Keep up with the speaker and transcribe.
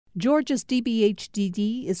Georgia's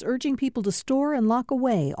DBHDD is urging people to store and lock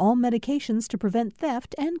away all medications to prevent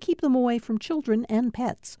theft and keep them away from children and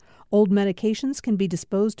pets. Old medications can be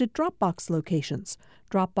disposed at Dropbox locations.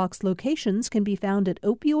 Dropbox locations can be found at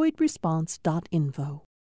opioidresponse.info.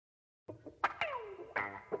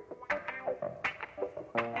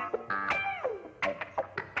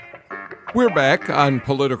 We're back on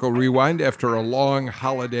Political Rewind after a long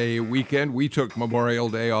holiday weekend. We took Memorial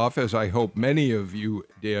Day off, as I hope many of you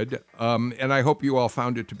did. And I hope you all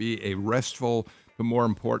found it to be a restful, but more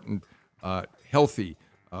important, healthy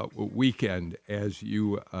weekend as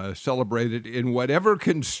you celebrated in whatever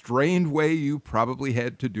constrained way you probably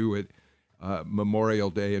had to do it, Memorial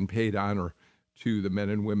Day, and paid honor to the men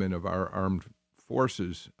and women of our armed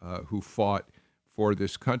forces who fought for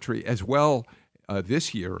this country, as well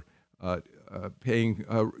this year. Paying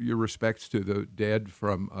your respects to the dead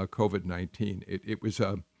from COVID-19. It was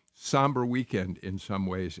a somber weekend in some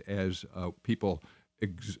ways as people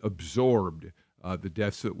absorbed the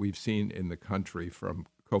deaths that we've seen in the country from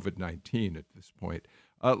COVID-19 at this point.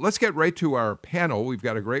 Let's get right to our panel. We've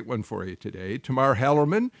got a great one for you today. Tamar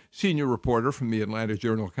Hallerman, senior reporter from the Atlanta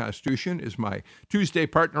Journal-Constitution, is my Tuesday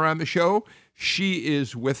partner on the show. She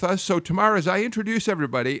is with us. So, Tamar, as I introduce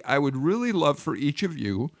everybody, I would really love for each of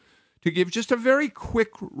you to give just a very quick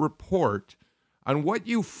report on what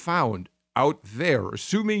you found out there,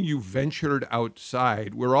 assuming you ventured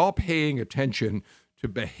outside. We're all paying attention to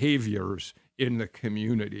behaviors in the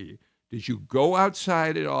community. Did you go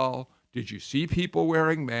outside at all? Did you see people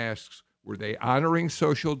wearing masks? Were they honoring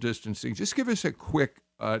social distancing? Just give us a quick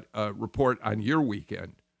report on your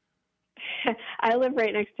weekend. I live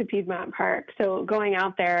right next to Piedmont Park, so going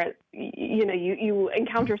out there, you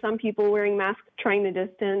encounter some people wearing masks trying to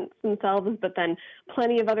distance themselves, but then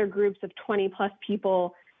plenty of other groups of 20-plus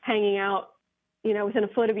people hanging out, within a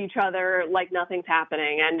foot of each other like nothing's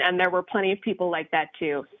happening, and there were plenty of people like that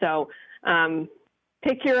too. So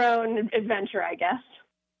pick your own adventure, I guess.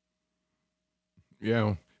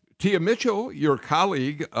 Yeah. Tia Mitchell, your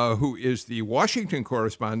colleague, who is the Washington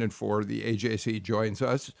correspondent for the AJC, joins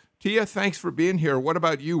us. Tia, thanks for being here. What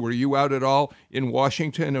about you? Were you out at all in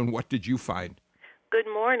Washington, and what did you find? Good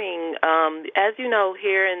morning. As you know,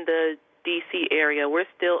 here in the D.C. area, we're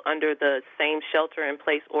still under the same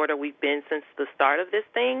shelter-in-place order we've been since the start of this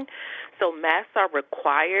thing. So masks are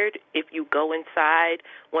required if you go inside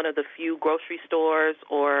one of the few grocery stores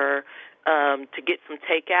or to get some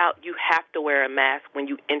takeout. You have to wear a mask when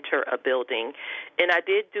you enter a building. And I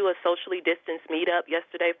did do a socially distanced meetup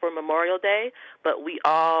yesterday for Memorial Day, but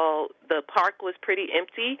the park was pretty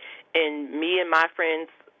empty, and me and my friends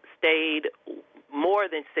stayed more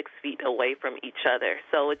than 6 feet away from each other.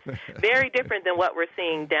 So it's very different than what we're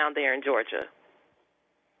seeing down there in Georgia.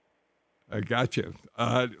 I gotcha.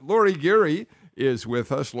 Lori Geary is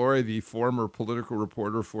with us. Lori, the former political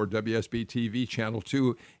reporter for WSB-TV Channel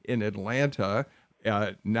 2 in Atlanta,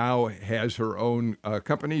 now has her own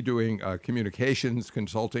company doing communications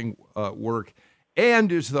consulting work,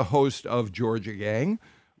 and is the host of Georgia Gang,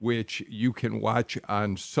 which you can watch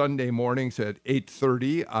on Sunday mornings at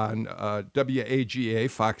 8:30 on WAGA,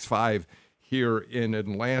 Fox 5 here in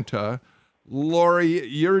Atlanta. Lori,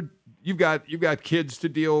 you've got kids to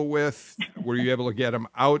deal with. Were you able to get them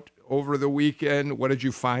out over the weekend? What did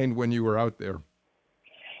you find when you were out there?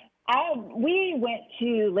 We went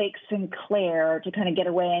to Lake Sinclair to kind of get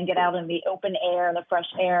away and get out in the open air and the fresh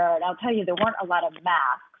air. And I'll tell you, there weren't a lot of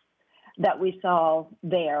masks that we saw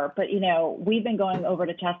there. But, we've been going over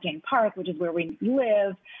to Chastain Park, which is where we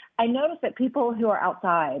live. I noticed that people who are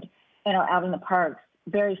outside and are out in the parks,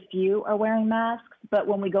 very few are wearing masks. But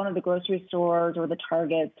when we go into the grocery stores or the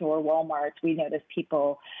Targets or Walmarts, we notice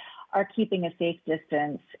people are keeping a safe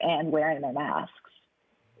distance and wearing their masks.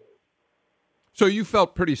 So you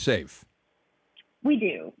felt pretty safe? We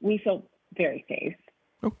do. We feel very safe.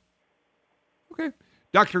 Oh, okay.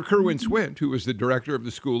 Dr. Kerwin Swint, who is the director of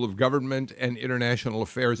the School of Government and International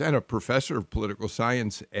Affairs and a professor of political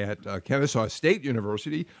science at Kennesaw State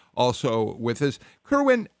University, also with us.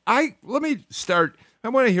 Kerwin, let me start. I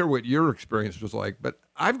want to hear what your experience was like, but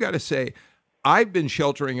I've got to say, I've been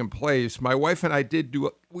sheltering in place. My wife and I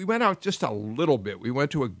we went out just a little bit. We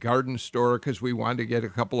went to a garden store because we wanted to get a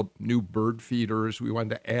couple of new bird feeders. We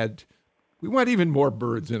wanted even more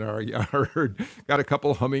birds in our yard. Got a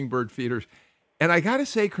couple of hummingbird feeders. And I got to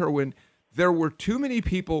say, Kerwin, there were too many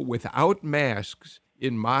people without masks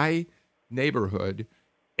in my neighborhood.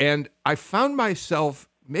 And I found myself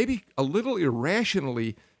maybe a little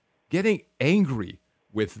irrationally getting angry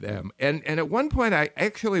with them. And at one point, I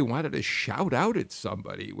actually wanted to shout out at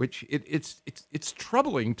somebody, which it's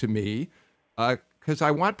troubling to me because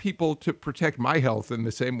I want people to protect my health in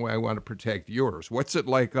the same way I want to protect yours. What's it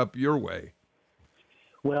like up your way?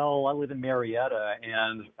 Well, I live in Marietta,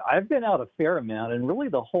 and I've been out a fair amount, and really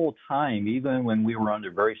the whole time, even when we were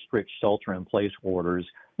under very strict shelter-in-place orders,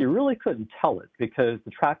 you really couldn't tell it because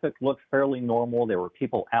the traffic looked fairly normal. There were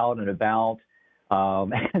people out and about,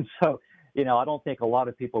 and so, I don't think a lot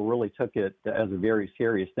of people really took it as a very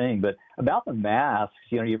serious thing. But about the masks,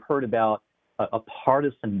 you've heard about a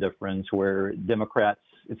partisan difference where it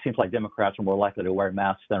seems like Democrats are more likely to wear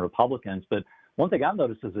masks than Republicans, but one thing I've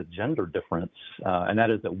noticed is a gender difference, and that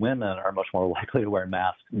is that women are much more likely to wear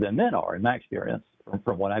masks than men are, in my experience,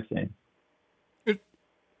 from what I've seen.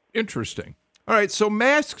 Interesting. All right, so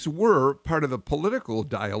masks were part of the political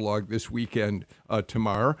dialogue this weekend,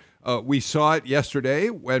 Tamar. We saw it yesterday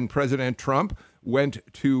when President Trump went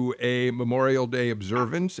to a Memorial Day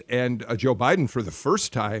observance, and Joe Biden, for the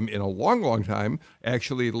first time in a long, long time,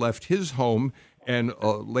 actually left his home and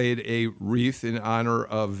laid a wreath in honor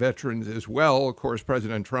of veterans as well. Of course,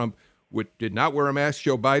 President Trump did not wear a mask.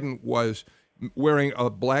 Joe Biden was wearing a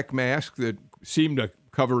black mask that seemed to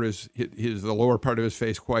cover the lower part of his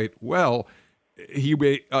face quite well.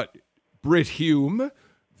 Brit Hume,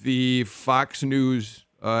 the Fox News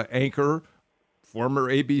anchor, former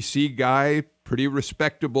ABC guy, pretty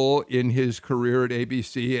respectable in his career at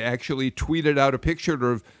ABC, actually tweeted out a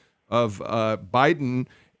picture of Biden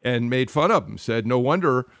and made fun of him, said, no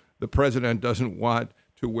wonder the president doesn't want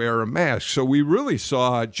to wear a mask. So we really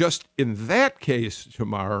saw, just in that case,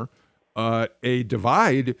 Tamar, a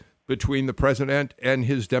divide between the president and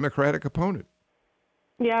his Democratic opponent.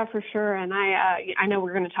 Yeah, for sure. And I know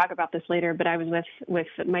we're going to talk about this later, but I was with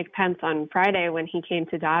Mike Pence on Friday when he came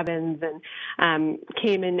to Dobbins and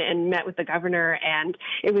came in and met with the governor. And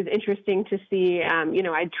it was interesting to see,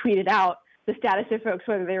 I tweeted out the status of folks,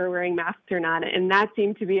 whether they were wearing masks or not. And that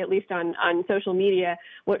seemed to be, at least on social media,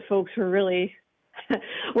 what folks were really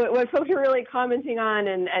what folks were really commenting on.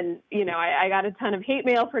 And I got a ton of hate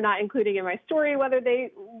mail for not including in my story whether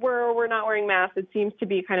they were or were not wearing masks. It seems to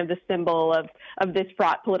be kind of the symbol of this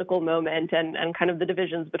fraught political moment and kind of the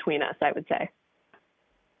divisions between us, I would say.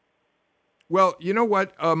 Well, you know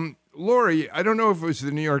what, Lori, I don't know if it was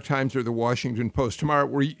the New York Times or the Washington Post. Tamar,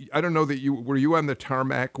 were you on the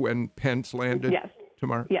tarmac when Pence landed? Yes.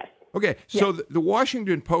 Tamar? Yes. Okay, so yes. The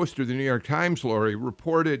Washington Post or the New York Times, Lori,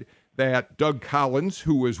 reported that Doug Collins,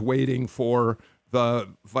 who was waiting for the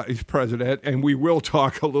vice president, and we will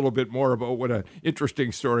talk a little bit more about what an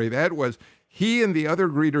interesting story that was, he and the other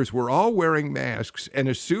greeters were all wearing masks, and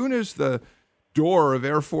as soon as the door of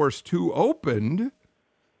Air Force Two opened,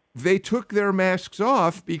 they took their masks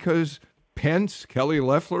off because Pence, Kelly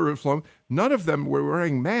Loeffler, and Sloan, none of them were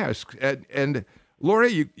wearing masks. And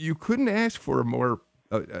Lori, you couldn't ask for a more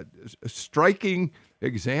a striking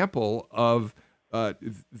example of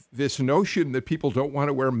this notion that people don't want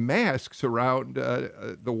to wear masks around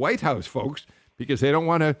the White House folks because they don't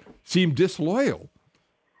want to seem disloyal.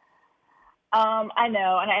 I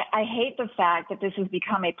know, and I hate the fact that this has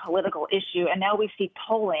become a political issue, and now we see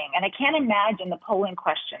polling, and I can't imagine the polling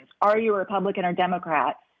questions. Are you a Republican or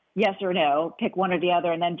Democrat? Yes or no, pick one or the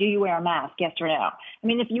other, and then do you wear a mask? Yes or no. I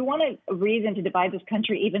mean, if you want a reason to divide this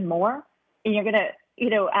country even more, and you're going to,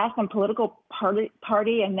 ask them political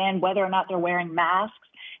party and then whether or not they're wearing masks,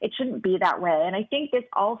 it shouldn't be that way. And I think this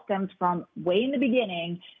all stems from way in the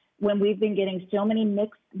beginning when we've been getting so many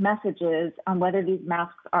mixed messages on whether these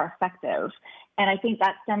masks are effective. And I think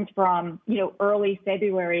that stems from, early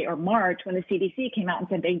February or March when the CDC came out and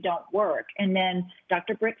said they don't work. And then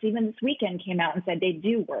Dr. Bricks even this weekend came out and said they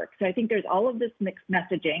do work. So I think there's all of this mixed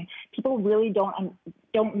messaging. People really don't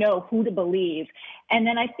know who to believe. And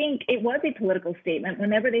then I think it was a political statement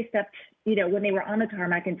whenever they stepped, when they were on the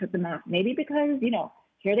tarmac and took them off, maybe because,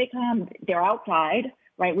 here they come, they're outside,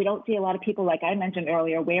 right? We don't see a lot of people, like I mentioned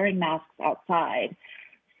earlier, wearing masks outside.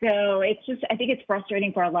 So it's just, I think it's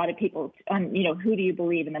frustrating for a lot of people, who do you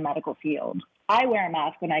believe in the medical field? I wear a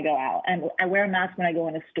mask when I go out, and I wear a mask when I go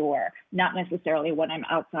in a store, not necessarily when I'm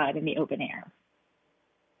outside in the open air.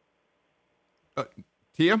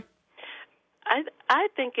 Tia? I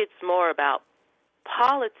think it's more about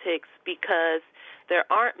politics because there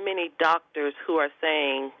aren't many doctors who are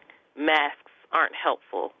saying masks aren't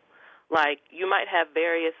helpful. Like, you might have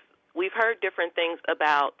we've heard different things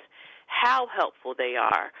about how helpful they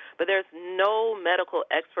are, but there's no medical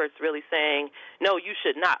experts really saying, no, you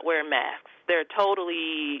should not wear masks. They're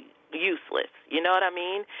totally useless. You know what I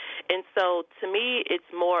mean? And so to me, it's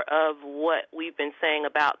more of what we've been saying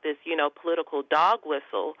about this, political dog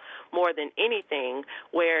whistle more than anything,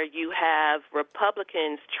 where you have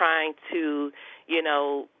Republicans trying to,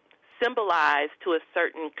 symbolize to a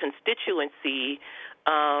certain constituency,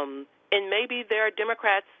 and maybe there are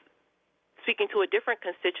Democrats speaking to a different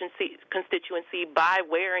constituency by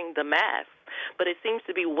wearing the mask. But it seems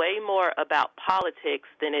to be way more about politics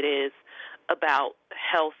than it is about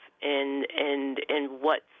health and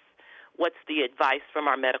what's the advice from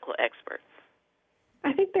our medical experts.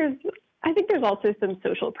 I think there's also some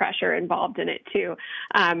social pressure involved in it too.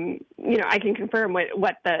 I can confirm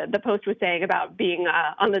what the Post was saying about being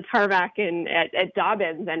on the tarmac at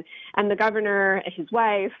Dobbins, and the governor, his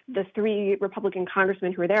wife, the 3 Republican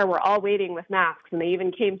congressmen who were there were all waiting with masks, and they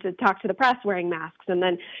even came to talk to the press wearing masks. And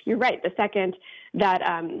then you're right, the second that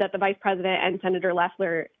the vice president and Senator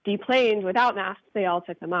Loeffler deplaned without masks, they all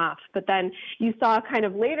took them off. But then you saw kind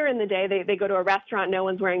of later in the day, they go to a restaurant, no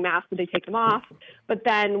one's wearing masks, so they take them off. But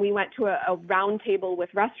then we went to a round table with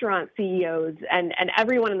restaurant CEOs, and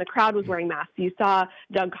everyone in the crowd was wearing masks. You saw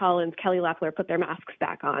Doug Collins, Kelly Loeffler put their masks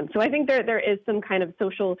back on. So I think there is some kind of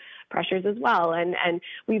social pressures as well. And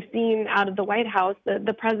we've seen out of the White House,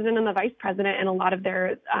 the president and the vice president in a lot of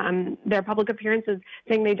their public appearances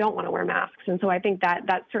saying they don't want to wear masks. And so I think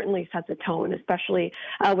that certainly sets a tone, especially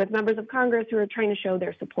with members of Congress who are trying to show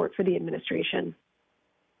their support for the administration.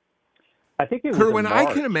 I think it was Kerwin, I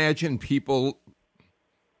can imagine people.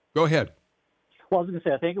 Go ahead. Well, I was going to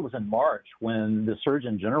say, I think it was in March when the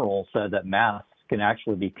Surgeon General said that masks can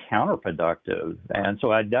actually be counterproductive. And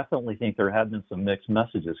so I definitely think there have been some mixed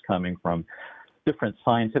messages coming from different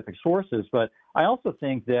scientific sources. But I also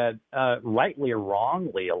think that rightly or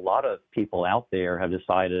wrongly, a lot of people out there have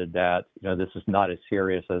decided that, this is not as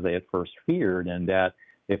serious as they at first feared, and that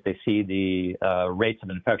if they see the rates of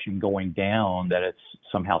infection going down, that it's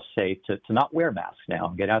somehow safe to not wear masks now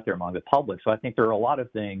and get out there among the public. So I think there are a lot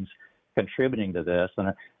of things contributing to this,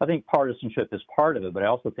 and I think partisanship is part of it, but I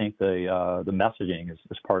also think the messaging is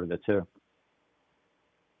part of it too.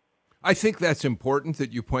 I think that's important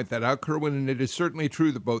that you point that out, Kerwin, and it is certainly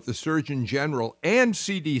true that both the Surgeon General and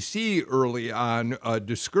CDC early on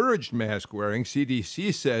discouraged mask wearing.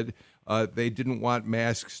 CDC said they didn't want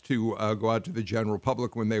masks to go out to the general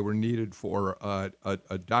public when they were needed for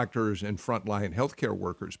doctors and frontline healthcare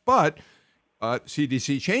workers. But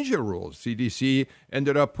CDC changed their rules. CDC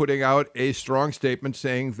ended up putting out a strong statement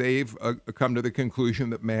saying they've come to the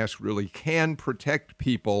conclusion that masks really can protect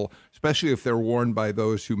people, especially if they're worn by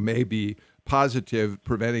those who may be positive,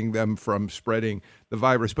 preventing them from spreading the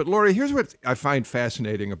virus. But Lori, here's what I find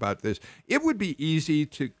fascinating about this. It would be easy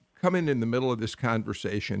to come in the middle of this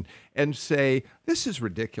conversation and say, this is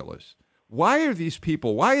ridiculous. Why are these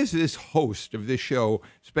people, why is this host of this show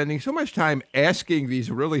spending so much time asking these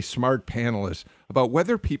really smart panelists about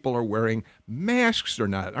whether people are wearing masks or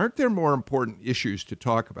not? Aren't there more important issues to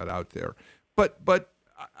talk about out there? But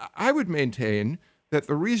I would maintain that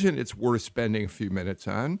the reason it's worth spending a few minutes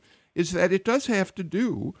on is that it does have to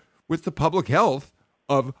do with the public health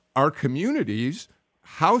of our communities,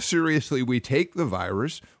 how seriously we take the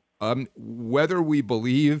virus, whether we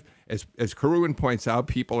believe, as Kerwin points out,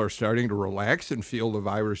 people are starting to relax and feel the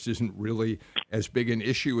virus isn't really as big an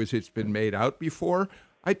issue as it's been made out before.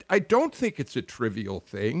 I don't think it's a trivial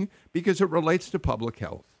thing because it relates to public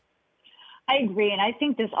health. I agree. And I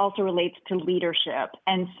think this also relates to leadership.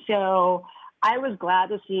 And so I was glad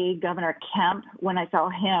to see Governor Kemp when I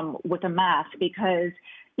saw him with a mask, because,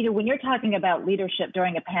 when you're talking about leadership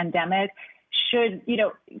during a pandemic,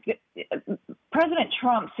 President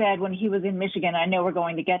Trump said when he was in Michigan, I know we're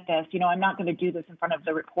going to get this, I'm not going to do this in front of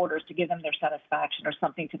the reporters to give them their satisfaction or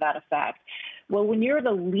something to that effect. Well, when you're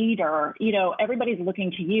the leader, everybody's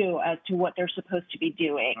looking to you as to what they're supposed to be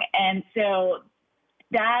doing. And so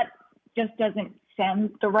that just doesn't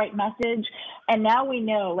send the right message. And now we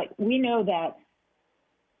know that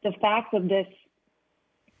the facts of this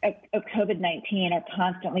of COVID-19 are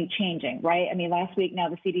constantly changing, right? I mean, last week now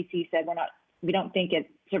the CDC said we don't think it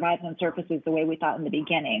survives on surfaces the way we thought in the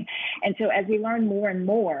beginning. And so as we learn more and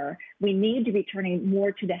more, we need to be turning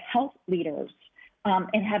more to the health leaders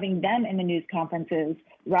and having them in the news conferences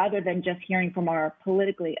rather than just hearing from our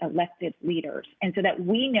politically elected leaders, and so that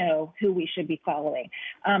we know who we should be following.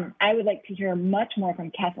 I would like to hear much more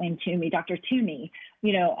from Kathleen Toomey, Dr. Toomey,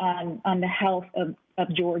 on the health of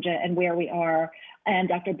Georgia and where we are, and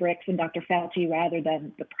Dr. Bricks and Dr. Fauci rather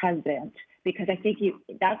than the president, because I think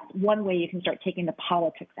that's one way you can start taking the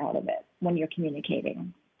politics out of it when you're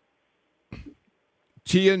communicating.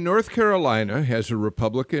 Tia, North Carolina has a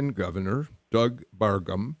Republican governor, Doug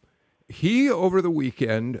Bargum. He, over the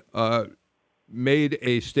weekend, made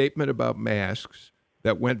a statement about masks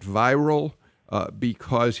that went viral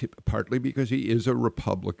partly because he is a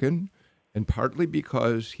Republican and partly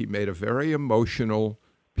because he made a very emotional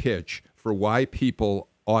pitch for why people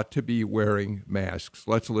ought to be wearing masks.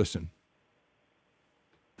 Let's listen.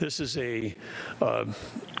 This is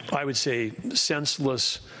I would say,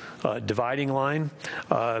 senseless dividing line,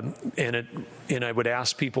 and I would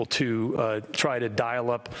ask people to try to dial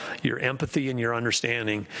up your empathy and your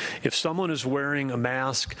understanding. If someone is wearing a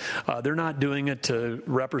mask, they're not doing it to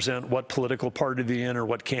represent what political party they're in or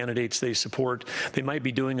what candidates they support. They might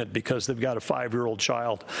be doing it because they've got a 5-year-old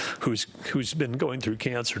child who's been going through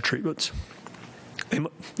cancer treatments.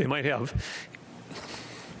 They might have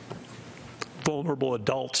vulnerable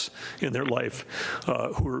adults in their life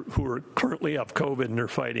who are currently have COVID and are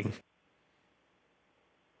fighting.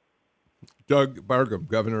 Doug Bargum,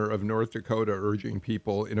 governor of North Dakota, urging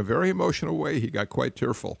people in a very emotional way. He got quite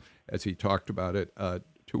tearful as he talked about it,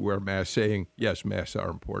 to wear masks, saying, yes, masks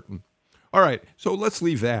are important. All right, so let's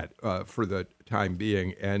leave that for the time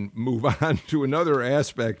being and move on to another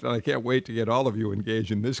aspect. And I can't wait to get all of you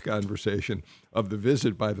engaged in this conversation of the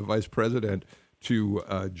visit by the vice president to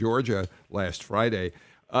Georgia last Friday.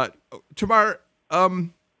 Tamar,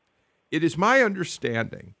 it is my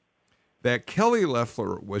understanding that Kelly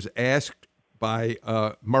Loeffler was asked by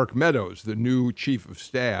Mark Meadows, the new chief of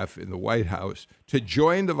staff in the White House, to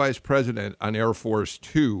join the vice president on Air Force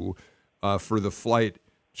Two for the flight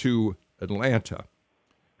to Atlanta.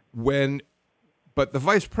 But the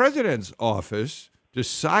vice president's office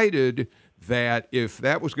decided that if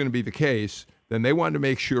that was going to be the case, then they wanted to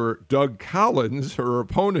make sure Doug Collins, her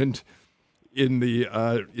opponent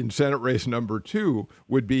in Senate race number 2,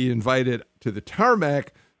 would be invited to the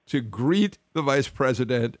tarmac to greet the vice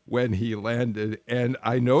president when he landed. And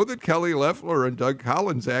I know that Kelly Loeffler and Doug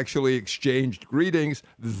Collins actually exchanged greetings.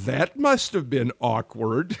 That must have been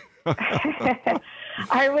awkward.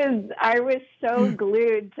 I was so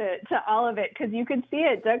glued to all of it because you could see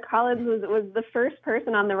it. Doug Collins was the first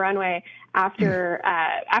person on the runway after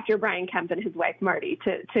Brian Kemp and his wife Marty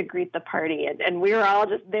to greet the party, and we were all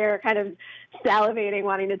just there, kind of salivating,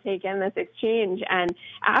 wanting to take in this exchange. And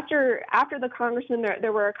after the congressman,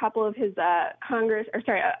 there were a couple of his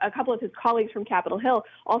a couple of his colleagues from Capitol Hill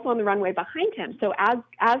also on the runway behind him. So as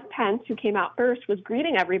Pence, who came out first, was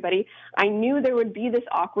greeting everybody, I knew there would be this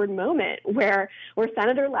awkward moment where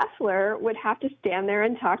Senator Loeffler would have to stand there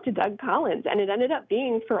and talk to Doug Collins. And it ended up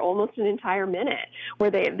being for almost an entire minute where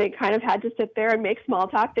they kind of had to sit there and make small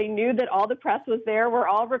talk. They knew that all the press was there. We're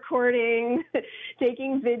all recording,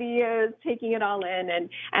 taking videos, taking it all in.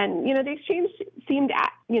 And the exchange seemed,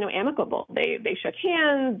 amicable. They shook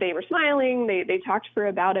hands. They were smiling. They talked for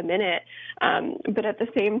about a minute. But at the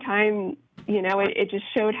same time, it just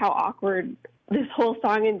showed how awkward this whole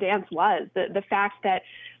song and dance was. The fact that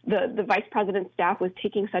the vice president's staff was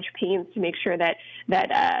taking such pains to make sure that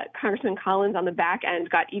Congressman Collins on the back end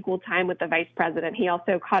got equal time with the vice president. He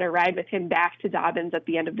also caught a ride with him back to Dobbins at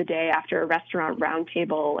the end of the day after a restaurant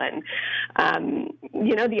roundtable. And,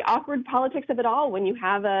 the awkward politics of it all when you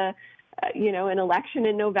have an election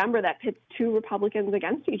in November that pits two Republicans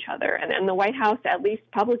against each other. And the White House, at least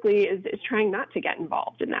publicly, is trying not to get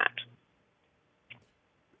involved in that.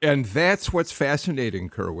 And that's what's fascinating,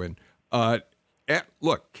 Kerwin.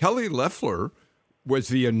 Look, Kelly Loeffler was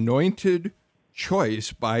the anointed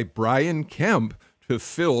choice by Brian Kemp to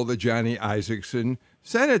fill the Johnny Isakson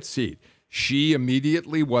Senate seat. She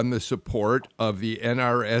immediately won the support of the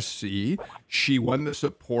NRSC. She won the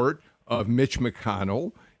support of Mitch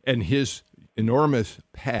McConnell and his enormous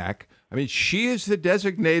PAC. I mean, she is the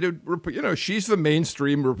designated, she's the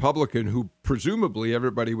mainstream Republican who presumably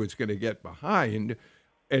everybody was going to get behind.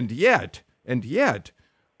 And yet,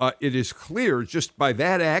 it is clear just by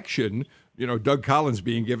that action, Doug Collins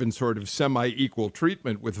being given sort of semi-equal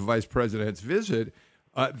treatment with the vice president's visit,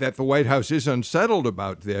 that the White House is unsettled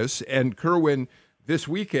about this. And Kerwin, this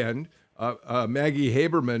weekend, Maggie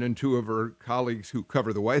Haberman and two of her colleagues who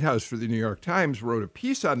cover the White House for the New York Times wrote a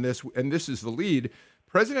piece on this, and this is the lead.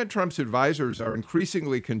 President Trump's advisors are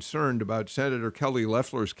increasingly concerned about Senator Kelly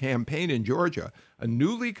Loeffler's campaign in Georgia, a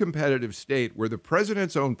newly competitive state where the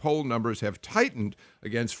president's own poll numbers have tightened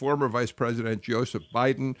against former Vice President Joseph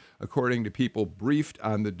Biden, according to people briefed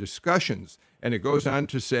on the discussions. And it goes on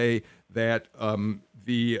to say that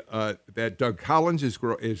that Doug Collins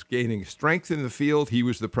is gaining strength in the field. He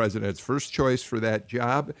was the president's first choice for that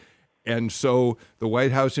job. And so the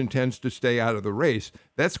White House intends to stay out of the race.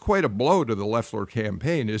 That's quite a blow to the Loeffler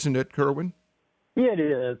campaign, isn't it, Kerwin? Yeah, it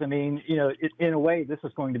is. I mean, in a way, this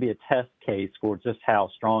is going to be a test case for just how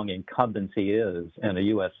strong incumbency is in a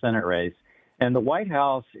U.S. Senate race. And the White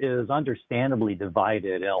House is understandably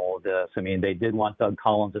divided in all of this. I mean, they did want Doug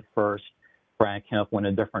Collins at first. Brian Kemp went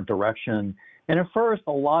a different direction. And at first,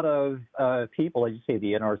 a lot of people, as you say,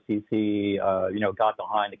 the NRCC, got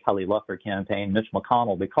behind the Kelly Loeffler campaign, Mitch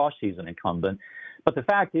McConnell, because she's an incumbent. But the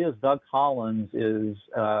fact is, Doug Collins is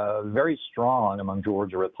very strong among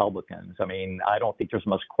Georgia Republicans. I mean, I don't think there's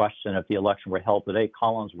much question if the election were held today,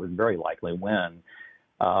 Collins would very likely win.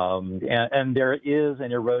 And there is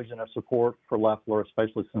an erosion of support for Loeffler,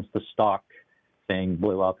 especially since the stock thing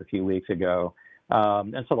blew up a few weeks ago.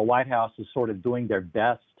 And so the White House is sort of doing their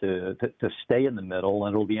best to stay in the middle,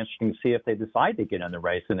 and it'll be interesting to see if they decide to get in the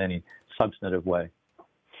race in any substantive way.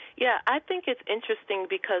 Yeah, I think it's interesting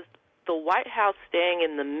because the White House staying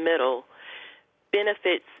in the middle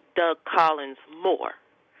benefits Doug Collins more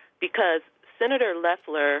because Senator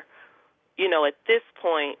Loeffler, at this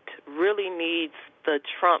point really needs the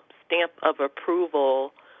Trump stamp of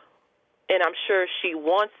approval, and I'm sure she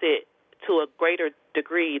wants it to a greater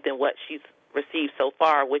degree than what she's received so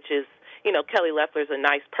far, which is, Kelly Loeffler's a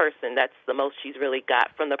nice person. That's the most she's really got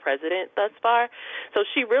from the president thus far. So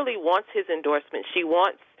she really wants his endorsement. She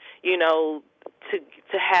wants,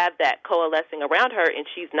 to have that coalescing around her, and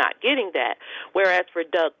she's not getting that. Whereas for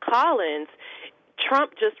Doug Collins,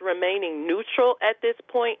 Trump just remaining neutral at this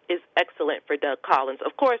point is excellent for Doug Collins.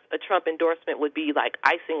 Of course, a Trump endorsement would be like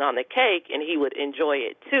icing on the cake, and he would enjoy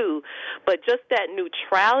it too. But just that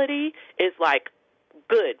neutrality is like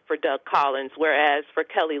good for Doug Collins, whereas for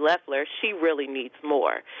Kelly Loeffler, she really needs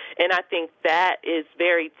more. And I think that is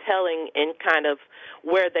very telling in kind of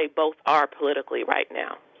where they both are politically right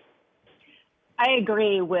now. I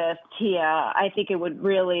agree with Tia. I think it would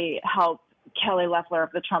really help Kelly Loeffler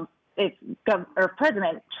if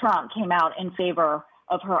President Trump came out in favor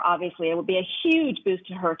of her. Obviously, it would be a huge boost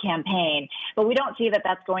to her campaign. But we don't see that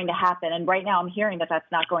that's going to happen. And right now I'm hearing that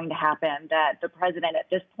that's not going to happen, that the president at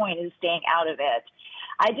this point is staying out of it.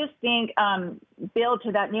 I just think, Bill,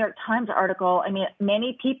 to that New York Times article, I mean,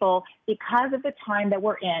 many people, because of the time that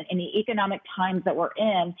we're in the economic times that we're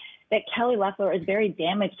in, that Kelly Loeffler is very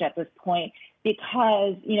damaged at this point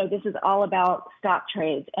because, this is all about stock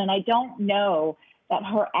trades. And I don't know that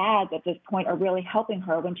her ads at this point are really helping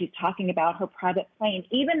her when she's talking about her private plane,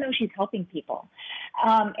 even though she's helping people.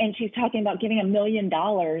 And she's talking about giving $1 million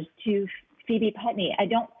to Phoebe Putney. I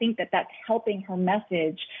don't think that that's helping her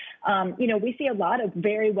message. We see a lot of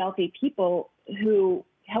very wealthy people who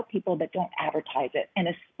help people that don't advertise it, and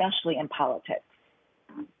especially in politics.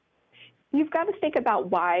 You've got to think about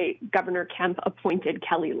why Governor Kemp appointed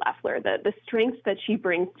Kelly Loeffler, the strengths that she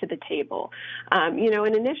brings to the table. And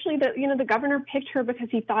initially, the governor picked her because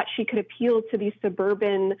he thought she could appeal to these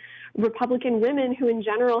suburban Republican women who, in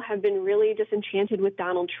general, have been really disenchanted with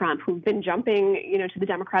Donald Trump, who've been jumping, to the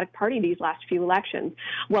Democratic Party these last few elections.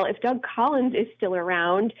 Well, if Doug Collins is still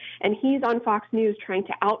around and he's on Fox News trying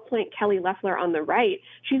to outflank Kelly Loeffler on the right,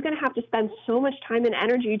 she's going to have to spend so much time and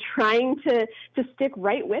energy trying to stick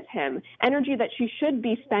right with him. Energy that she should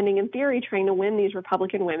be spending, in theory, trying to win these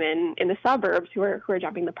Republican women in the suburbs who are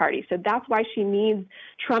jumping the party. So that's why she needs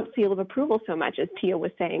Trump's seal of approval so much, as Tia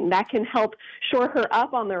was saying. That can help shore her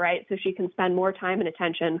up on the right so she can spend more time and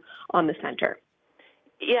attention on the center.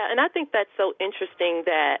 Yeah, and I think that's so interesting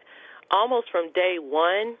that almost from day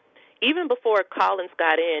one, even before Collins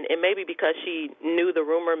got in, and maybe because she knew the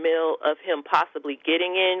rumor mill of him possibly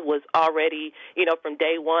getting in was already, from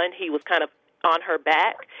day one, he was kind of on her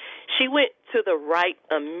back, she went to the right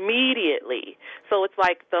immediately. So it's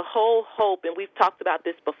like the whole hope, and we've talked about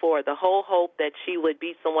this before, the whole hope that she would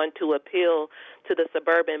be someone to appeal to the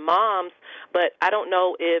suburban moms, but I don't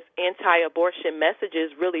know if anti-abortion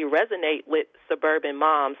messages really resonate with suburban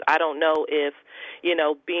moms. I don't know if,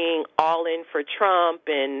 being all in for Trump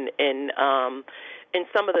and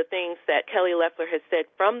some of the things that Kelly Loeffler has said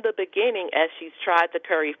from the beginning as she's tried to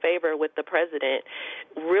curry favor with the president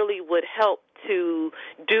really would help to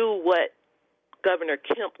do what Governor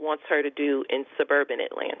Kemp wants her to do in suburban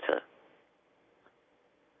Atlanta.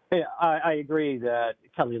 Yeah, I agree that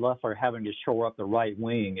Kelly Loeffler having to shore up the right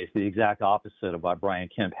wing is the exact opposite of what Brian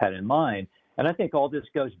Kemp had in mind. And I think all this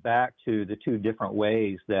goes back to the two different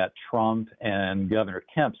ways that Trump and Governor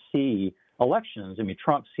Kemp see elections. I mean,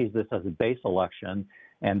 Trump sees this as a base election,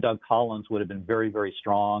 and Doug Collins would have been very, very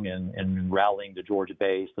strong in rallying the Georgia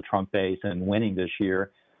base, the Trump base, and winning this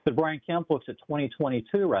year. But Brian Kemp looks at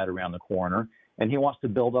 2022 right around the corner, and he wants to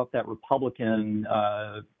build up that Republican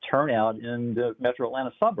turnout in the metro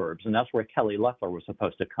Atlanta suburbs, and that's where Kelly Loeffler was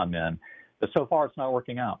supposed to come in. But so far, it's not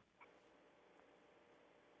working out.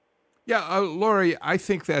 Yeah, Lori, I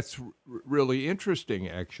think that's really interesting,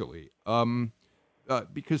 actually.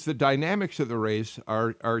 Because the dynamics of the race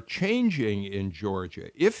are changing in Georgia.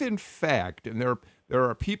 If, in fact, and there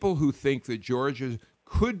are people who think that Georgia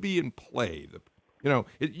could be in play.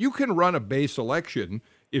 You can run a base election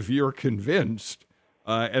if you're convinced,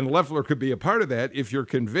 and Loeffler could be a part of that if you're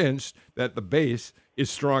convinced that the base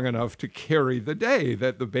is strong enough to carry the day,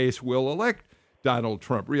 that the base will reelect Donald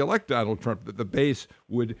Trump, that the base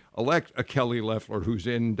would elect a Kelly Loeffler who's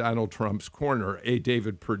in Donald Trump's corner, a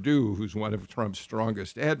David Perdue who's one of Trump's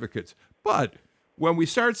strongest advocates. But when we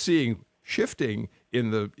start seeing shifting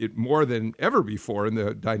more than ever before in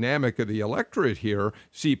the dynamic of the electorate here,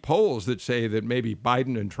 see polls that say that maybe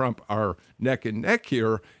Biden and Trump are neck and neck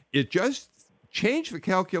here, it just changed the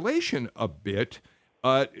calculation a bit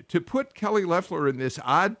to put Kelly Loeffler in this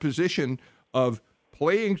odd position of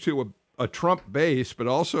playing to a Trump base, but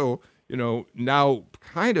also, now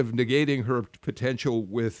kind of negating her potential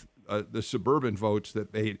with the suburban votes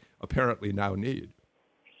that they apparently now need.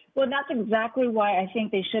 Well, that's exactly why I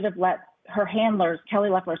think they should have let her handlers, Kelly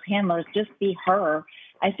Loeffler's handlers, just be her.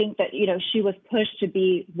 I think that, she was pushed to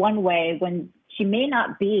be one way when she may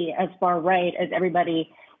not be as far right as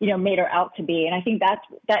everybody, made her out to be. And I think that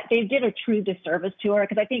they did a true disservice to her,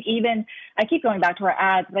 because I think I keep going back to her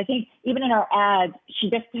ads, but I think even in our ads, she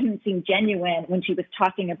just didn't seem genuine when she was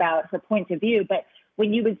talking about her points of view. But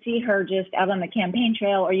when you would see her just out on the campaign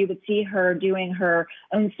trail, or you would see her doing her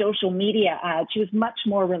own social media ads, she was much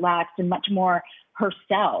more relaxed and much more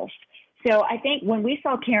herself. So I think when we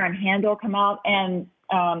saw Karen Handel come out and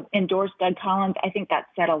endorse Doug Collins, I think that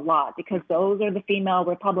said a lot, because those are the female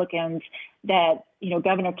Republicans that,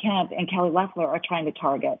 Governor Kemp and Kelly Loeffler are trying to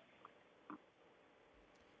target.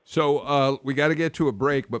 So we got to get to a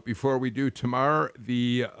break, but before we do, Tamar,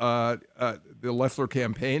 the Loeffler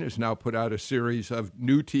campaign has now put out a series of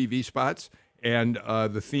new TV spots, and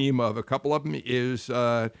the theme of a couple of them is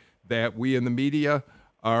that we in the media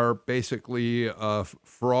are basically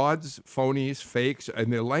frauds, phonies, fakes,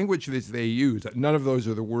 and the language that they use, none of those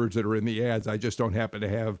are the words that are in the ads. I just don't happen to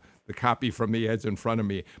have the copy from the ads in front of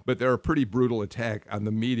me, but they're a pretty brutal attack on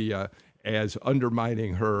the media as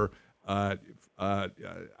undermining her out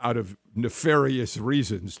of nefarious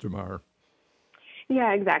reasons, Tamar.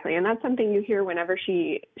 Yeah, exactly. And that's something you hear whenever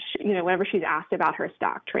whenever she's asked about her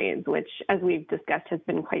stock trades, which, as we've discussed, has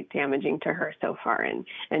been quite damaging to her so far.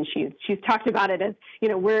 And she's talked about it as,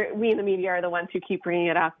 we in the media are the ones who keep bringing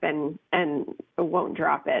it up and won't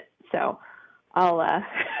drop it. So I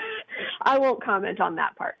won't comment on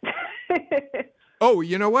that part. Oh,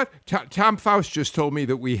 you know what? Tom Faust just told me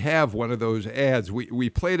that we have one of those ads. We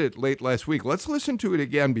played it late last week. Let's listen to it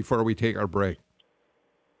again before we take our break.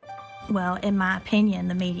 Well, in my opinion,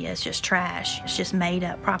 the media is just trash. It's just made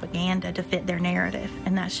up propaganda to fit their narrative,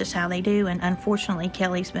 and that's just how they do, and unfortunately,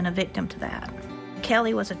 Kelly's been a victim to that.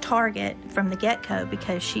 Kelly was a target from the get-go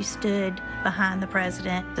because she stood behind the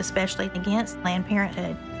president, especially against Planned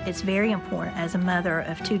Parenthood. It's very important as a mother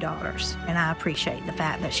of two daughters, and I appreciate the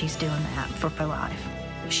fact that she's doing that for pro-life.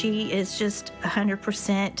 She is just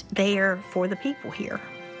 100% there for the people here.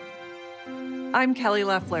 I'm Kelly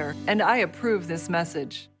Loeffler, and I approve this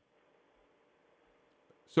message.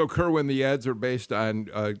 So, Kerwin, the ads are based on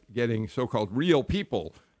getting so-called real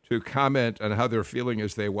people to comment on how they're feeling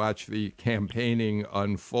as they watch the campaigning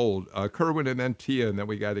unfold. Kerwin and then Tia, and then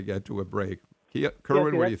we got to get to a break.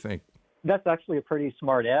 Kerwin, what do you think? That's actually a pretty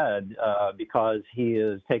smart ad because he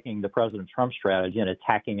is taking the President Trump strategy and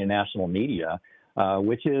attacking the national media,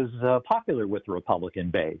 which is popular with the Republican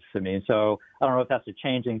base. I mean, so I don't know if that's a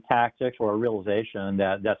changing tactics or a realization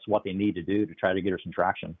that that's what they need to do to try to get her some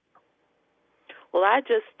traction. Well,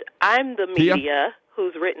 I'm the media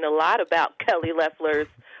who's written a lot about Kelly Loeffler's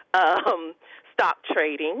stock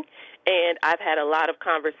trading, and I've had a lot of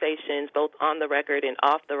conversations both on the record and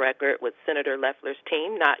off the record with Senator Loeffler's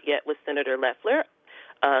team, not yet with Senator Loeffler,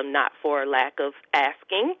 not for lack of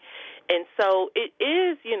asking. And so it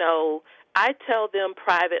is, I tell them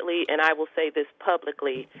privately, and I will say this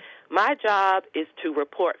publicly, my job is to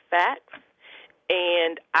report facts,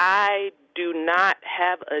 and I do not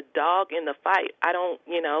have a dog in the fight. I don't,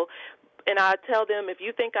 and I tell them, if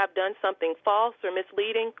you think I've done something false or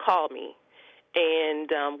misleading, call me, and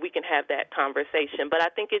we can have that conversation. But I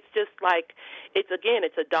think it's just like, it's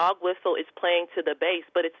a dog whistle. It's playing to the base,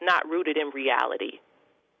 but it's not rooted in reality.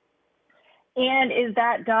 And is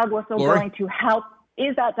that dog whistle going to help?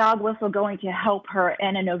 Is that dog whistle going to help her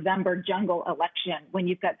in a November jungle election when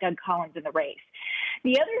you've got Doug Collins in the race?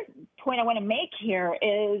 The other point I want to make here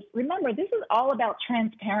is, remember, this is all about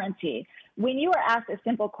transparency. When you are asked a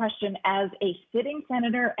simple question as a sitting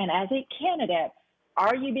senator and as a candidate,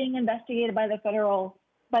 are you being investigated by the federal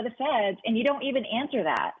by the feds, and you don't even answer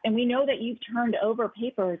that. And we know that you've turned over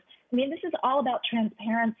papers. I mean, this is all about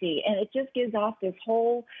transparency, and it just gives off this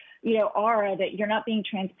whole, aura that you're not being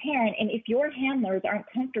transparent. And if your handlers aren't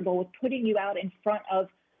comfortable with putting you out in front of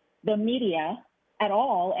the media at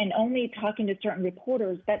all and only talking to certain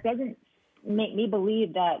reporters, that doesn't make me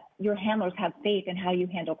believe that your handlers have faith in how you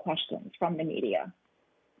handle questions from the media.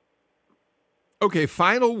 Okay,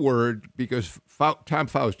 final word, because Tom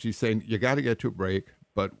Faust is saying you got to get to a break,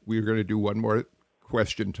 but we're going to do one more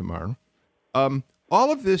question tomorrow.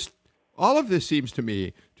 All of this seems to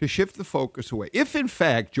me to shift the focus away. If, in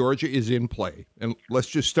fact, Georgia is in play, and let's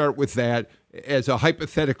just start with that as a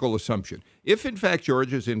hypothetical assumption. If, in fact,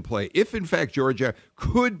 Georgia is in play, if, in fact, Georgia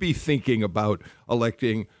could be thinking about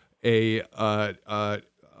electing a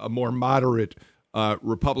more moderate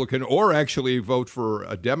Republican, or actually vote for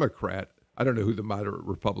a Democrat. I don't know who the moderate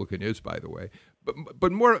Republican is, by the way.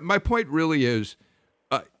 But more, my point really is,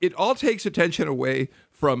 it all takes attention away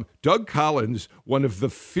from Doug Collins, one of the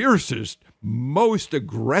fiercest, most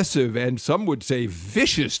aggressive, and some would say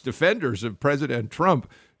vicious defenders of President Trump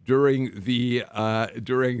during the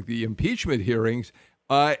impeachment hearings.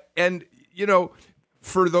 And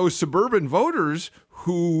for those suburban voters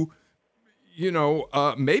who,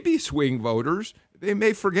 maybe swing voters, they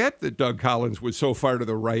may forget that Doug Collins was so far to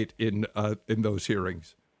the right in those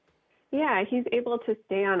hearings. Yeah, he's able to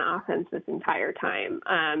stay on offense this entire time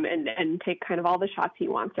and take kind of all the shots he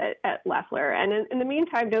wants at Loeffler. And in the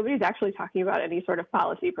meantime, nobody's actually talking about any sort of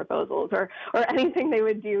policy proposals or anything they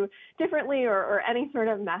would do differently or any sort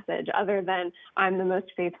of message other than I'm the most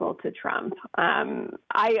faithful to Trump.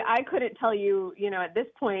 I couldn't tell you, at this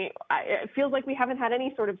point, it feels like we haven't had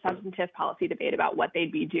any sort of substantive policy debate about what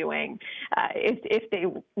they'd be doing if they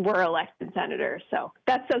were elected senators. So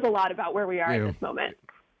that says a lot about where we are at this moment.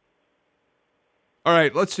 All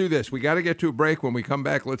right, let's do this. We got to get to a break. When we come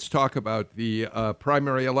back, let's talk about the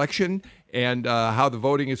primary election and how the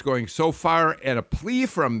voting is going so far, and a plea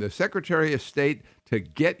from the Secretary of State to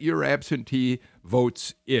get your absentee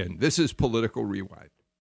votes in. This is Political Rewind.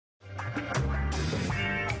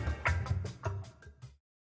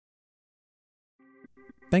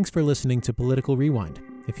 Thanks for listening to Political Rewind.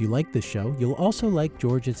 If you like this show, you'll also like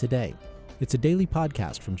Georgia Today. It's a daily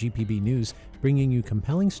podcast from GPB News, bringing you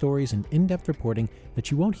compelling stories and in-depth reporting that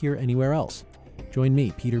you won't hear anywhere else. Join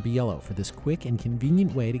me, Peter Biello, for this quick and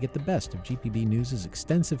convenient way to get the best of GPB News'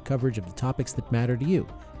 extensive coverage of the topics that matter to you,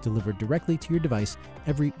 delivered directly to your device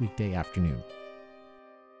every weekday afternoon.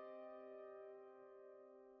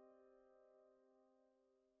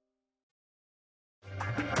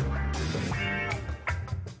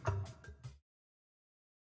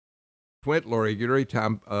 Swint, Lori Geary,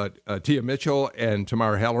 Tia Mitchell, and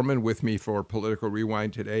Tamar Hallerman with me for Political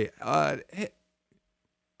Rewind today.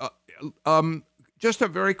 Just a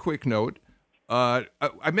very quick note. I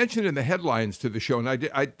mentioned in the headlines to the show, and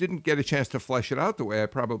I didn't get a chance to flesh it out the way I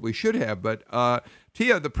probably should have, but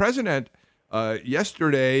Tia, the president,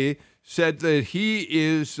 yesterday said that he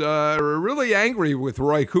is really angry with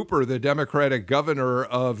Roy Cooper, the Democratic governor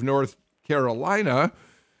of North Carolina,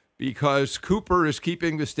 because Cooper is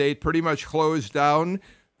keeping the state pretty much closed down.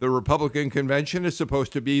 The Republican convention is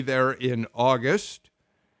supposed to be there in August.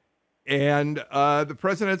 And the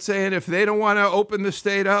president's saying, if they don't want to open the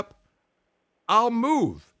state up, I'll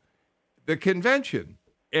move the convention.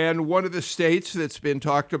 And one of the states that's been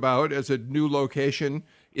talked about as a new location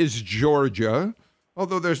is Georgia,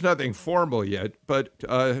 although there's nothing formal yet. But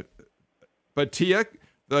Tia,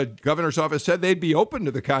 the governor's office, said they'd be open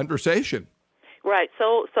to the conversation. Right.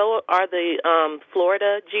 So are the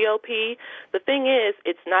Florida GOP. The thing is,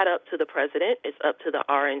 it's not up to the president. It's up to the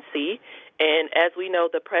RNC. And as we know,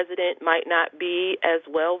 the president might not be as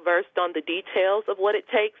well versed on the details of what it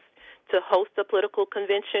takes to host a political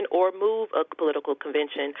convention or move a political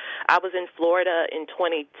convention. I was in Florida in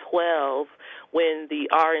 2012 when the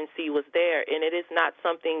RNC was there, and it is not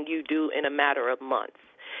something you do in a matter of months.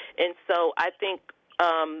 And so I think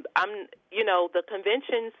the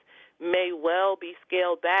conventions may well be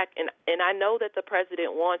scaled back. And I know that the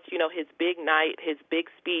president wants, his big night, his big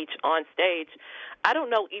speech on stage. I don't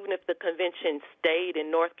know even if the convention stayed in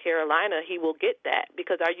North Carolina, he will get that.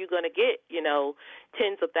 Because are you going to get,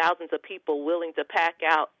 tens of thousands of people willing to pack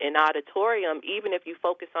out an auditorium, even if you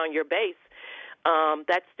focus on your base?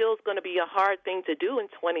 That still is going to be a hard thing to do in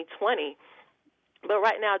 2020. But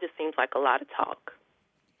right now it just seems like a lot of talk.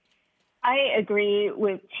 I agree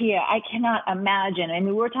with Tia. I cannot imagine. I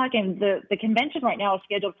mean, we're talking the convention right now is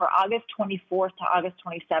scheduled for August 24th to August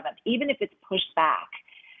 27th, even if it's pushed back.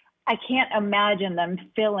 I can't imagine them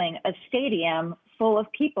filling a stadium full of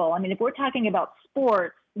people. I mean, if we're talking about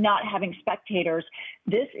sports not having spectators,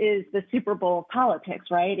 this is the Super Bowl of politics,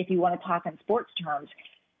 right? If you want to talk in sports terms,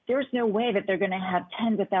 there's no way that they're going to have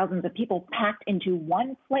tens of thousands of people packed into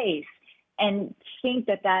one place and think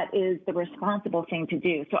that that is the responsible thing to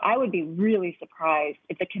do. So I would be really surprised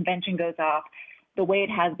if the convention goes off the way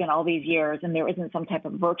it has been all these years and there isn't some type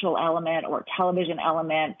of virtual element or television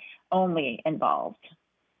element only involved.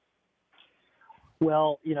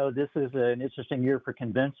 Well, this is an interesting year for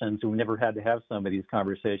conventions. We never had to have some of these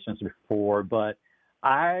conversations before, but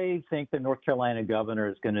I think the North Carolina governor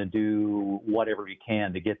is going to do whatever he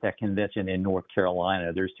can to get that convention in North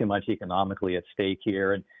Carolina. There's too much economically at stake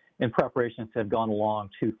here, and preparations have gone along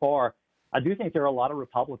too far. I do think there are a lot of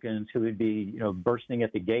Republicans who would be, bursting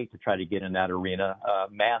at the gate to try to get in that arena,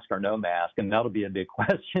 mask or no mask, and that'll be a big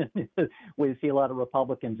question. Will you see a lot of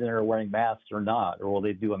Republicans in there wearing masks or not, or will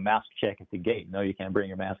they do a mask check at the gate? No, you can't bring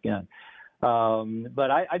your mask in.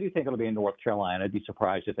 But I do think it'll be in North Carolina. I'd be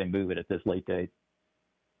surprised if they move it at this late date.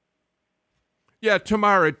 Yeah,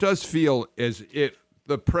 Tamar, it does feel as if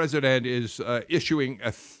the president is issuing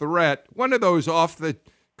a threat, one of those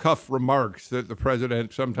off-the-cuff remarks that the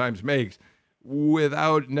president sometimes makes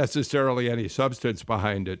without necessarily any substance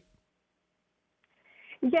behind it.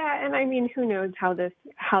 Yeah, and I mean, who knows how this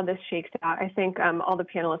shakes out? I think all the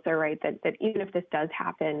panelists are right that even if this does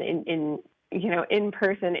happen in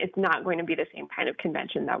person, it's not going to be the same kind of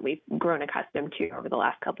convention that we've grown accustomed to over the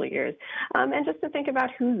last couple of years. And just to think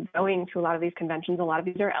about who's going to a lot of these conventions, a lot of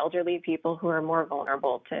these are elderly people who are more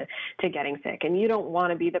vulnerable to getting sick. And you don't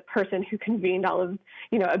want to be the person who convened all of,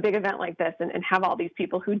 a big event like this and have all these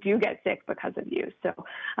people who do get sick because of you. So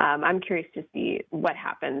I'm curious to see what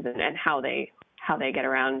happens and how they get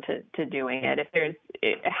around to doing it. If there's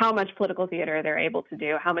how much political theater they're able to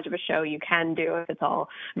do, how much of a show you can do if it's all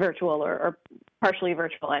virtual or partially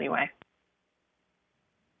virtual anyway.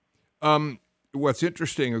 What's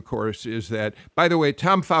interesting, of course, is that, by the way,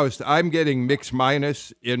 Tom Faust, I'm getting mix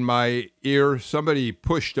minus in my ear. Somebody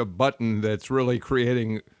pushed a button that's really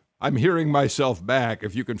I'm hearing myself back,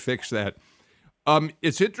 if you can fix that.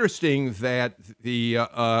 It's interesting that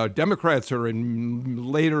the Democrats are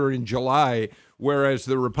later in July, whereas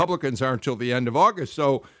the Republicans aren't till the end of August.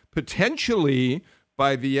 So potentially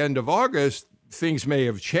by the end of August, things may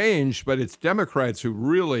have changed, but it's Democrats who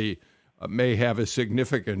really may have a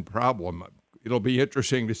significant problem. It'll be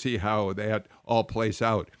interesting to see how that all plays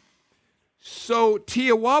out. So,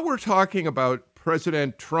 Tia, while we're talking about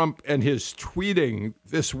President Trump and his tweeting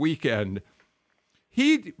this weekend,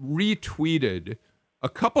 he retweeted a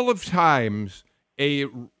couple of times a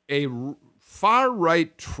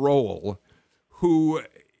far-right troll who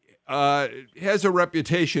has a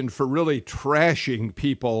reputation for really trashing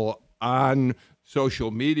people on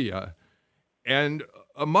social media. And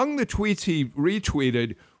among the tweets he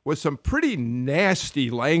retweeted was some pretty nasty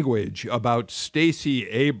language about Stacey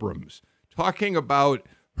Abrams, talking about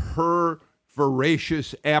her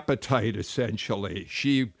voracious appetite, essentially.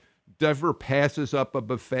 She never passes up a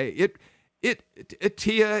buffet.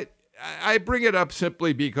 Tia, I bring it up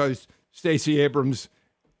simply because Stacey Abrams,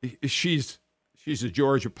 she's a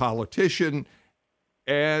Georgia politician,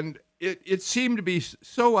 and it seemed to be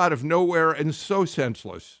so out of nowhere and so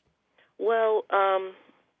senseless. Well,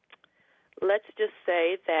 let's just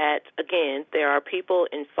say that, again, there are people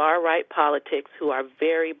in far-right politics who are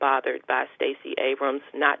very bothered by Stacey Abrams,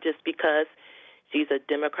 not just because she's a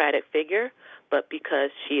Democratic figure, but because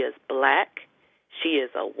she is black, she is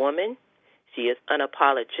a woman, she is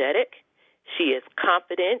unapologetic, she is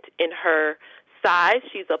confident in her size.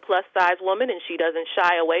 She's a plus-size woman, and she doesn't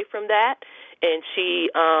shy away from that. And she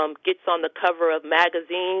gets on the cover of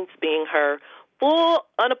magazines being her full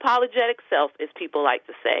unapologetic self, as people like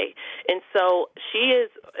to say. And so she is,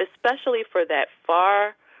 especially for that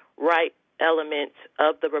far-right element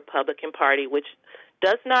of the Republican Party, which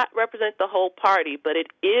does not represent the whole party, but it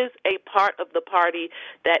is a part of the party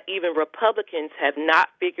that even Republicans have not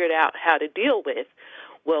figured out how to deal with.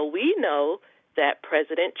 Well, we know that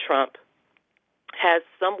President Trump has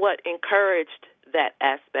somewhat encouraged that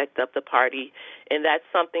aspect of the party, and that's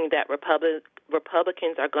something that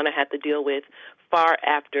Republicans are going to have to deal with far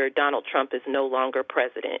after Donald Trump is no longer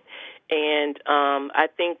president. And I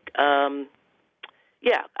think, I'll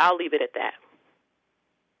leave it at that.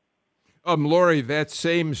 Lori, that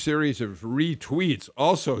same series of retweets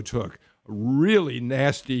also took a really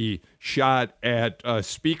nasty shot at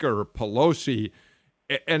Speaker Pelosi,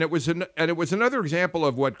 and it was another example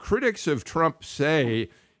of what critics of Trump say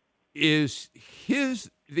is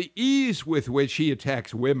the ease with which he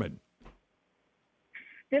attacks women.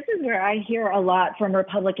 This is where I hear a lot from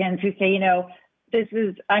Republicans who say,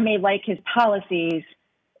 I may like his policies,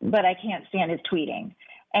 but I can't stand his tweeting.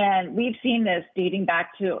 And we've seen this dating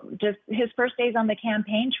back to just his first days on the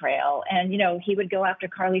campaign trail. And, he would go after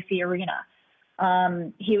Carly Fiorina.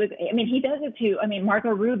 He does it to, Marco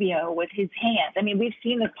Rubio with his hands. We've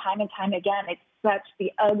seen this time and time again. It's such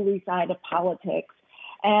the ugly side of politics.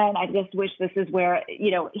 And I just wish this is where,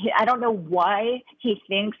 I don't know why he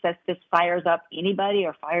thinks that this fires up anybody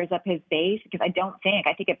or fires up his base, because I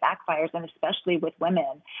think it backfires, and especially with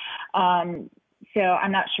women. So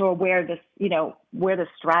I'm not sure where this, where the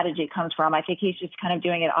strategy comes from. I think he's just kind of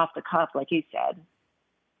doing it off the cuff, like you said.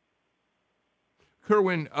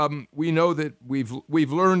 Kerwin, we know that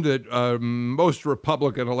we've learned that most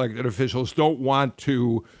Republican elected officials don't want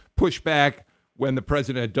to push back when the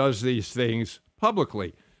president does these things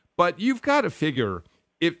publicly. But you've got to figure,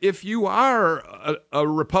 if you are a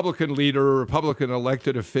Republican leader, a Republican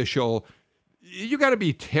elected official, you got to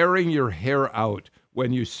be tearing your hair out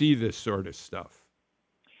when you see this sort of stuff.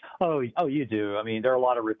 Oh, you do. There are a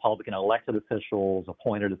lot of Republican elected officials,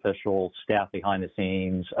 appointed officials, staff behind the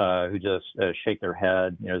scenes who just shake their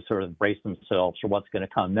head, sort of brace themselves for what's going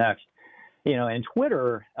to come next. And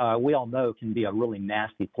Twitter, we all know, can be a really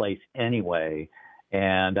nasty place anyway.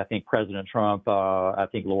 And I think President Trump, I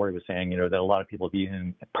think Lori was saying, that a lot of people view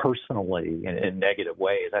him personally in negative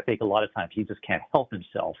ways. I think a lot of times he just can't help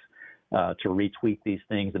himself to retweet these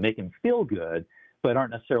things that make him feel good, but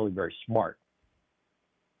aren't necessarily very smart.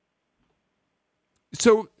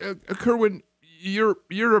 So, Kerwin,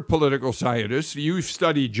 you're a political scientist. You've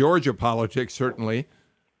studied Georgia politics, certainly.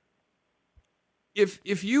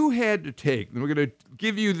 If you had to take, and we're going to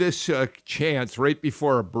give you this chance right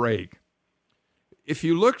before a break, if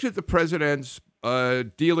you looked at the president's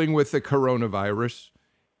dealing with the coronavirus,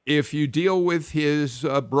 if you deal with his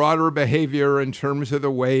broader behavior in terms of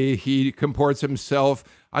the way he comports himself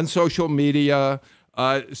on social media,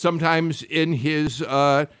 sometimes in his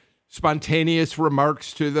spontaneous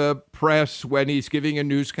remarks to the press when he's giving a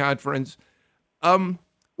news conference,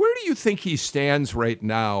 where do you think he stands right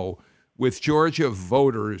now with Georgia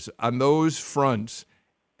voters on those fronts,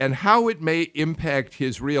 and how it may impact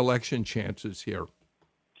his reelection chances here?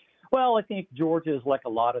 Well, I think Georgia is like a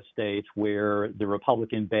lot of states where the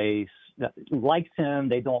Republican base likes him.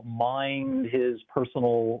 They don't mind his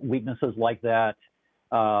personal weaknesses like that.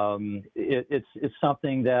 It's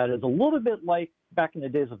something that is a little bit like back in the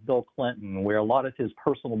days of Bill Clinton, where a lot of his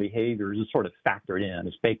personal behaviors is sort of factored in.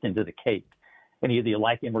 It's baked into the cake, and either you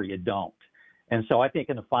like him or you don't. And so I think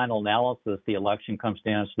in the final analysis, the election comes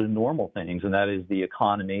down to the normal things, and that is the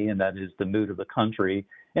economy, and that is the mood of the country,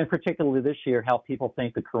 and particularly this year, how people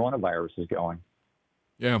think the coronavirus is going.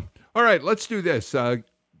 Yeah. All right, let's do this.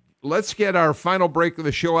 Let's get our final break of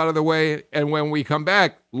the show out of the way, and when we come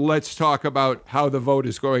back, let's talk about how the vote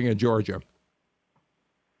is going in Georgia.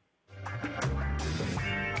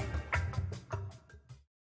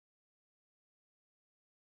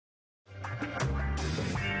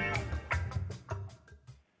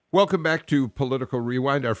 Welcome back to Political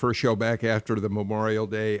Rewind, our first show back after the Memorial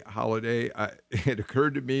Day holiday. It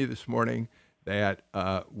occurred to me this morning that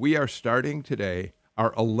we are starting today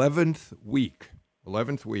our 11th week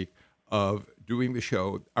of doing the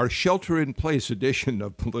show, our shelter-in-place edition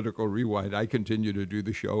of Political Rewind. I continue to do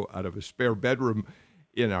the show out of a spare bedroom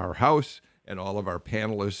in our house, and all of our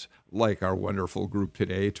panelists, like our wonderful group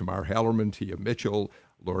today, Tamar Hallerman, Tia Mitchell,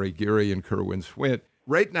 Lori Geary, and Kerwin Swint.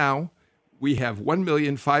 Right now, we have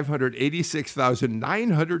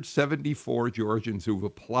 1,586,974 Georgians who've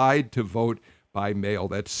applied to vote by mail.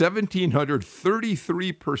 That's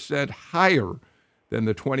 1,733% higher than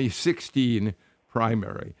the 2016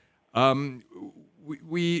 primary. The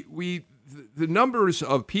numbers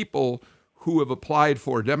of people who have applied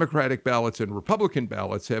for Democratic ballots and Republican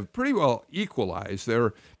ballots have pretty well equalized. There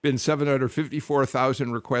have been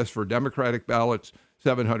 754,000 requests for Democratic ballots,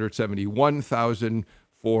 771,000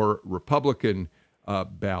 for Republican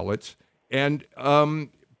ballots. And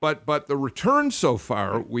but the returns so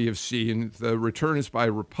far, we have seen the returns by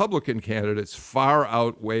Republican candidates far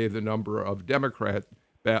outweigh the number of Democrat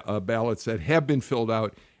ballots that have been filled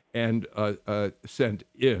out and sent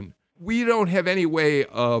in. We don't have any way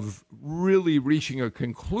of really reaching a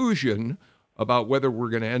conclusion about whether we're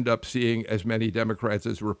going to end up seeing as many Democrats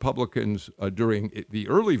as Republicans during the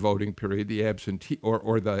early voting period, the absentee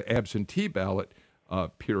or the absentee ballot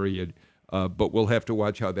period. But we'll have to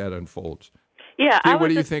watch how that unfolds. Yeah. What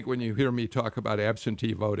do you think when you hear me talk about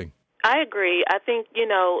absentee voting? I agree. I think,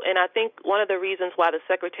 and I think one of the reasons why the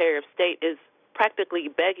Secretary of State is practically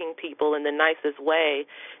begging people in the nicest way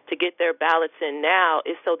to get their ballots in now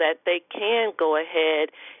is so that they can go ahead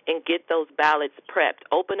and get those ballots prepped,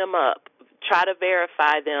 open them up, try to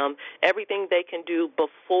verify them, everything they can do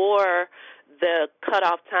before the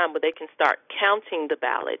cutoff time where they can start counting the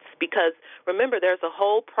ballots. Because remember, there's a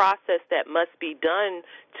whole process that must be done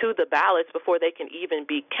to the ballots before they can even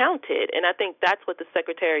be counted. And I think that's what the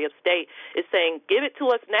Secretary of State is saying, give it to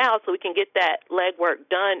us now so we can get that legwork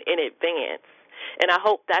done in advance. And I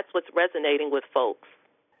hope that's what's resonating with folks.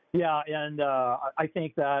 Yeah, and I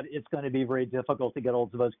think that it's going to be very difficult to get all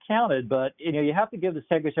the votes counted, but you have to give the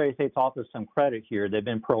Secretary of State's office some credit here. They've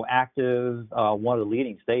been proactive, one of the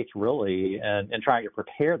leading states really, in trying to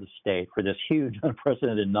prepare the state for this huge,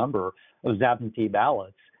 unprecedented number of absentee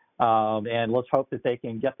ballots. And let's hope that they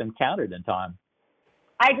can get them counted in time.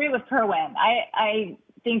 I agree with Kerwin. I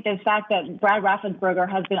think the fact that Brad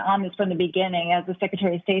Raffensperger has been on this from the beginning as the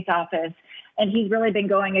Secretary of State's office, and he's really been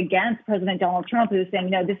going against President Donald Trump, who's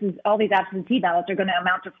saying, this is all these absentee ballots are going to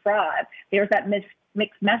amount to fraud. There's that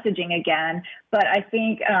mixed messaging again. But I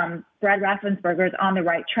think Brad Raffensperger is on the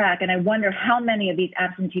right track, and I wonder how many of these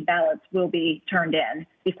absentee ballots will be turned in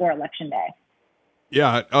before Election Day.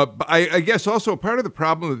 Yeah, I guess also part of the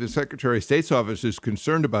problem that the Secretary of State's office is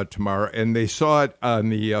concerned about, Tamar, and they saw it on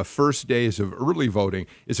the first days of early voting,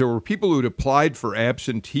 is there were people who'd applied for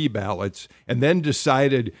absentee ballots and then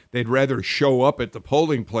decided they'd rather show up at the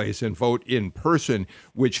polling place and vote in person,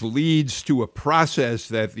 which leads to a process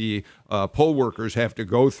that the poll workers have to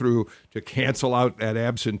go through to cancel out that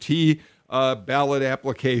absentee ballot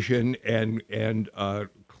application and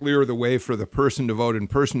clear the way for the person to vote in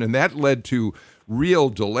person. And that led to real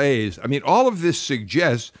delays. I mean, all of this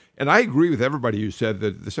suggests, and I agree with everybody who said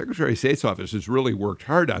that the Secretary of State's office has really worked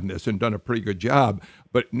hard on this and done a pretty good job.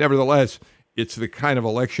 But nevertheless, it's the kind of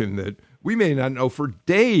election that we may not know for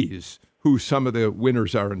days who some of the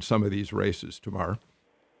winners are in some of these races, Tamar.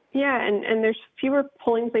 Yeah, and there's fewer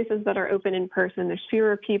polling places that are open in person. There's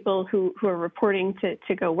fewer people who are reporting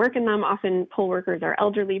to go work in them. Often poll workers are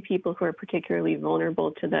elderly people who are particularly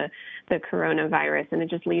vulnerable to the coronavirus, and it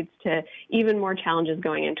just leads to even more challenges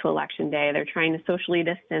going into Election Day. They're trying to socially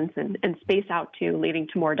distance and space out too, leading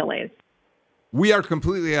to more delays. We are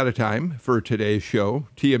completely out of time for today's show.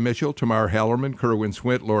 Tia Mitchell, Tamar Hallerman, Kerwin,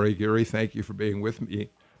 Swint, Lori Geary, thank you for being with me.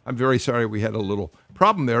 I'm very sorry we had a little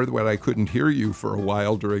problem there when I couldn't hear you for a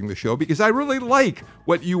while during the show because I really like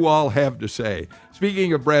what you all have to say.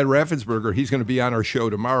 Speaking of Brad Raffensperger, he's going to be on our show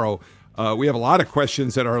tomorrow. We have a lot of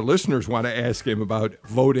questions that our listeners want to ask him about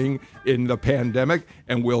voting in the pandemic,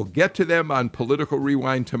 and we'll get to them on Political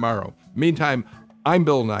Rewind tomorrow. Meantime, I'm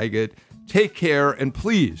Bill Nigut. Take care, and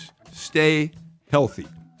please stay healthy.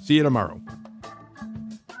 See you tomorrow.